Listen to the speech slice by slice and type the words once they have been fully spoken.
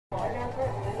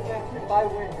if I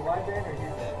win, do I ban or you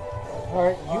ban?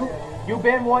 Alright, you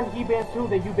ban one, he bans two,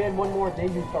 then you ban one more,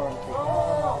 then you start on the stream.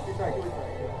 Oh, he's right, he was right.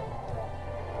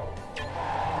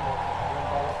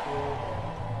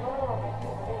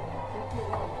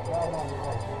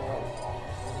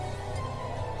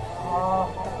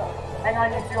 Hang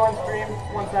on, you two on stream.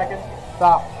 1 second.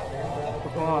 Stop.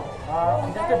 What's going on?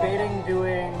 I'm just debating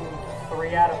doing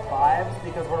 3 out of 5s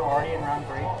because we're already in round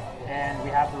 3 and we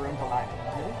have the room till 9.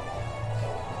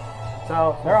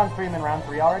 So they're on stream in round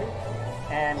 3 already,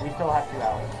 and we still have 2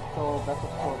 hours. So best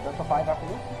of 5 after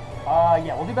this?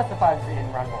 Yeah, we'll do best of 5s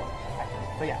in round 4. Actually.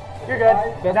 So yeah, you're good.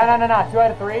 No. 2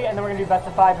 out of 3, and then we're gonna do best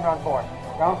of 5 in round 4.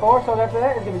 Round 4, so after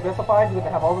that, it's going to be best of 5. You're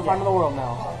going to have all the time in the world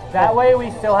now. That way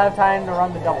we still have time to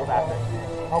run the doubles after.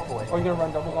 Hopefully. Or you're going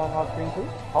to run doubles on screen too?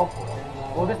 Hopefully.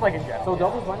 Well, just like in general. So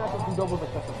doubles, why not just do doubles like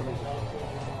best of 3?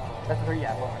 Best of 3,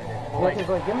 yeah, what am I gonna do? Well, like,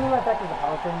 give me that fact as a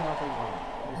power training, I'll tell you one.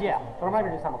 Yeah, but I'm not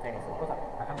going to do simultaneously. What's up?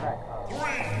 I'm back.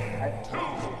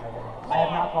 I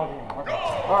have not called you anymore. Okay.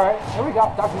 Alright, here we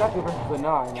got Dr. Napkins versus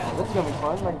Zenai. This is going to be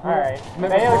fun. Like, alright.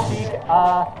 Bayo Sheik,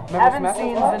 haven't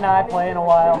seen Zenai play in a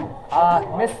while.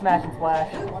 Missed Smash and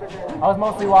Splash. I was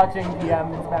mostly watching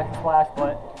PM and Smash and Splash,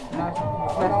 but... Smash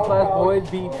and Splash, boys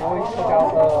beat, boys took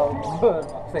out,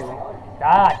 Salem.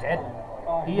 Ah, I did.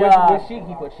 With Sheik,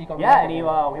 he put Sheik on the yeah, and we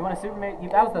won a super major.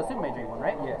 That was the super major one,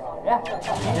 right? Yes. Yeah.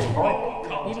 He did boy.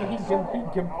 He jumped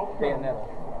Bayonetta.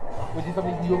 Which is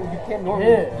something you can't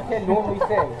normally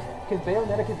say. Because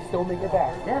Bayonetta can still make it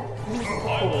back. Yeah.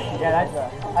 Yeah, that's a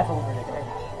little ridiculous.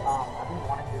 I've been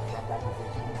wanting to run back with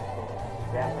this.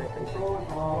 Yeah.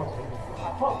 I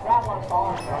put grab on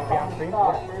bar. Yeah,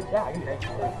 I can take it.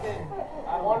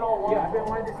 Yeah, I've been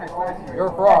wanting this since last year. You're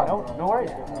a fraud. Yeah, no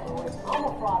worries. I'm a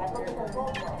fraud.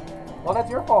 Well, that's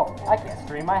your fault. I can't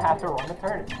stream. I have to run the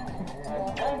tournament.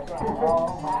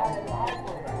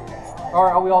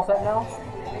 Alright, are we all set now?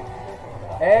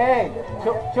 Hey,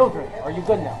 children, are you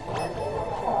good now?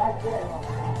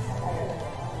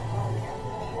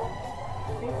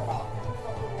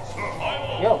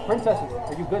 Yo, princesses,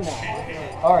 are you good now?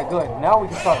 Alright, good. Now we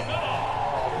can start.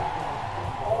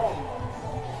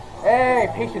 Hey,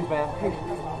 patience, man.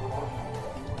 Patience.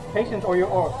 Patience or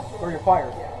you're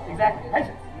fired. Exactly.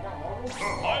 Patience.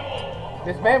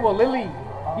 This man will literally,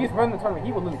 he's running the tournament,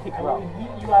 he will literally kick you out. He will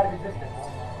eat you out of existence.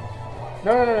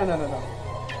 No.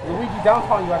 Luigi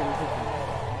downtown you out of existence.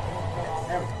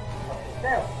 There we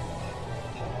go.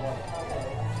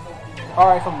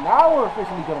 Alright, so now we're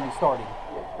officially going to be starting.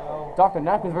 Dr.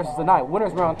 Napkins versus Zenai.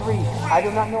 Winners round 3. I do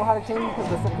not know how to change because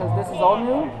this is all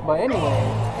new. But anyway,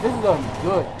 this is going to be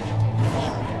good.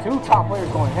 2 top players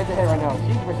going head to head right now.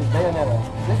 Sheik versus Bayonetta.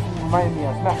 This reminded me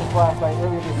of Smash and Splash like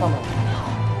earlier this summer.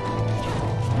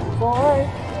 So alright,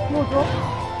 neutral.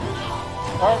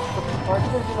 Alright,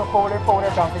 this is a forward air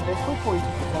bouncing. There's 242%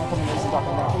 coming in from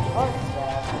Dr. Napkins. Alright.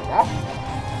 Dash.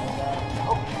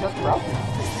 Oh, just crouching.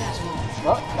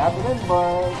 Oh, that's it in,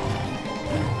 but...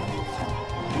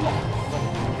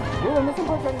 You're missing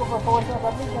point trying to go for a forward step. I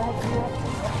think that helps you.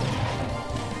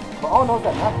 But all knows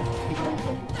that Napkins is keeping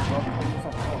everything.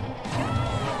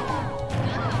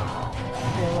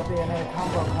 There will be another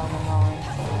combo coming on.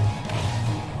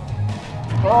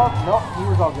 Oh, no, he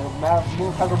was all good.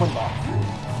 Move has a win box.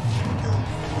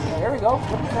 There we go.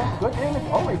 Good damage.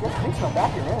 Oh, he gets takes him back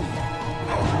here in.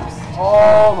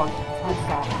 Oh my.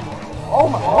 Oh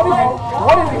my.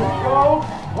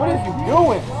 What is he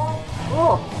doing?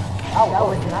 Oh. That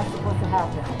was not supposed to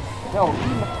happen. No,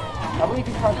 I believe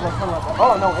he tried to like turn like that.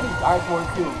 Oh no, and he died for it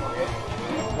too.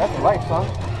 That's life, son.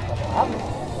 That's what happened.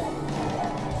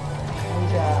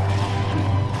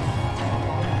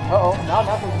 Uh-oh, now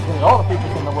Napkins is getting all the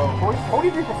 50% in the world. 43%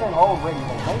 already,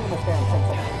 like, not even a stand 10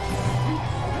 seconds.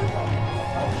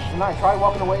 Tonight, try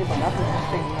walking away, but Napkins is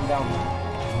chasing him down.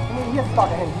 I mean, he has to stop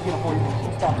ahead. He's getting 40 minutes.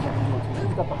 He's faster than he do it too.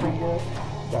 He's got the free good.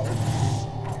 Got it.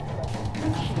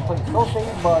 He can play so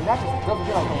safe, but Napkins doesn't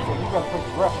get on so safe. He's got to play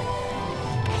aggressive.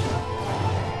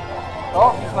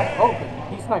 Oh,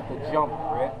 he sniped the jump,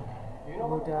 Brett. In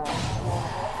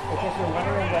case you're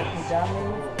wondering what Muda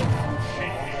means,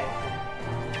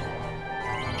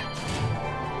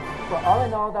 but all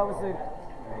in all, that was a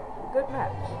good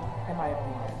match, in my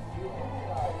opinion.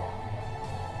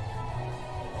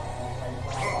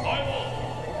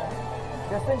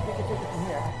 Justin, you can take it from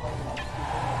here.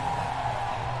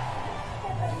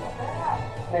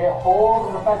 They hold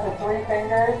and effective 3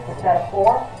 fingers instead of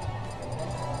 4.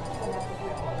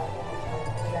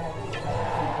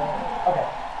 Okay.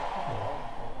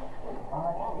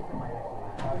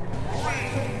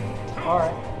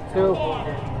 Alright. 2. I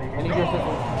need your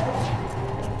assistance.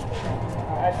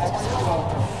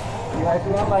 You guys do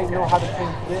that? like know how to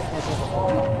change this and change the score.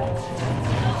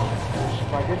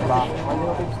 So I did that. My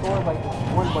little big score like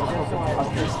one, but it's still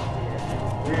 600.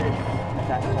 Weird.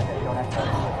 Check it. You don't have to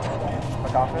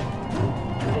click off it.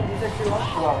 These are 2 up?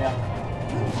 Oh, yeah.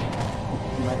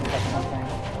 You might be checking something.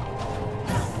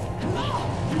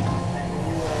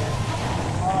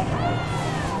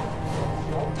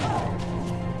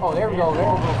 Oh, there we go. There we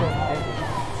go.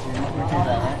 You choose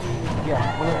that, right?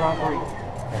 Yeah, winners round 3.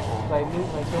 Like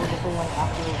there was a thing like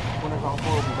after winners round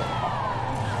 4 will be better.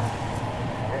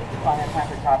 Final time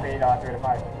for top 8, 3 to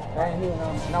 5. Right here,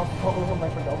 now it's talking with him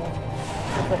like for doubles.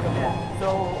 Yeah.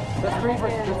 So the screen for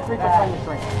trying to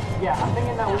shrink. Yeah, I'm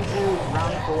thinking that we do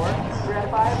round 4, 3 out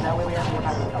of 5. That way we have to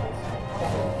have the doubles.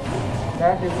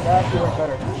 That actually works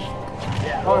better.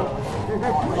 Yeah.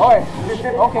 Alright.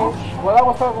 Okay. Well, that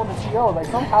was talking on the CO.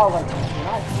 Like somehow, like you're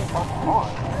not just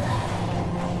on.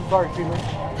 Sorry, streamer.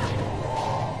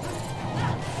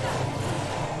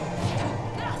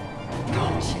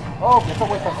 Oh, it's a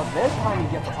waste of this time he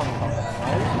gets a hundred bucks.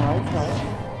 Nice.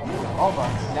 Oh, but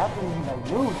Napkins like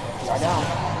huge. Right down.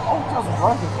 Oh, just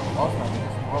runs it. Oh, it's not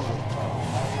just runs it.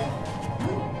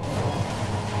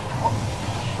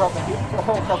 Trap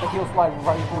the heel slide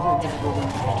right through him.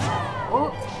 Oh.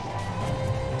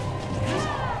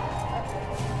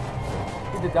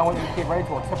 He did down when he came right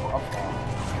into a triple up.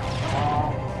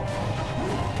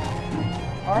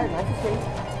 Alright, nice escape.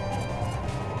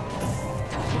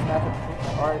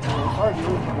 Alright, so it's hard to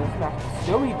lose, but this match is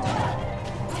still even. You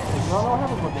don't know what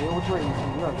happens with Bayo with your aim,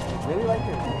 you are really like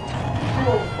it.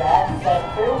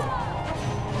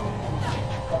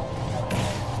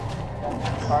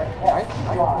 Alright, nice.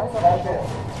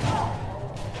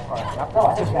 Alright, that's the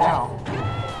position now.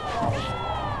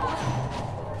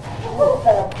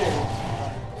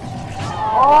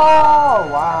 Oh,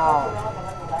 wow.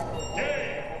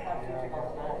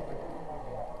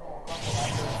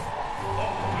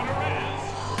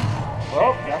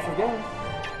 Well, that's the game.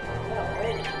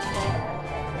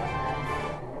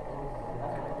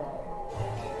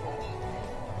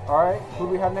 Alright, who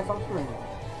do we have next on screen?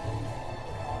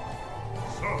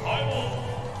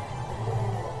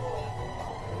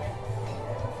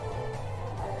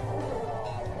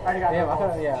 Damn, I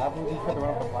thought, yeah, I believe he tried to run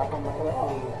off the platform. I thought that's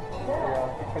what he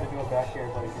tried to do it back here,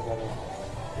 but he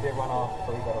did run off,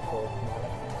 so he got a full. I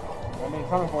mean, it's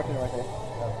kind of unfortunate right there.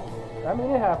 I mean,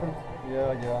 it happens.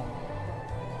 Yeah.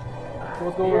 So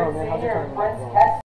what's going on, man? How's your tournament going?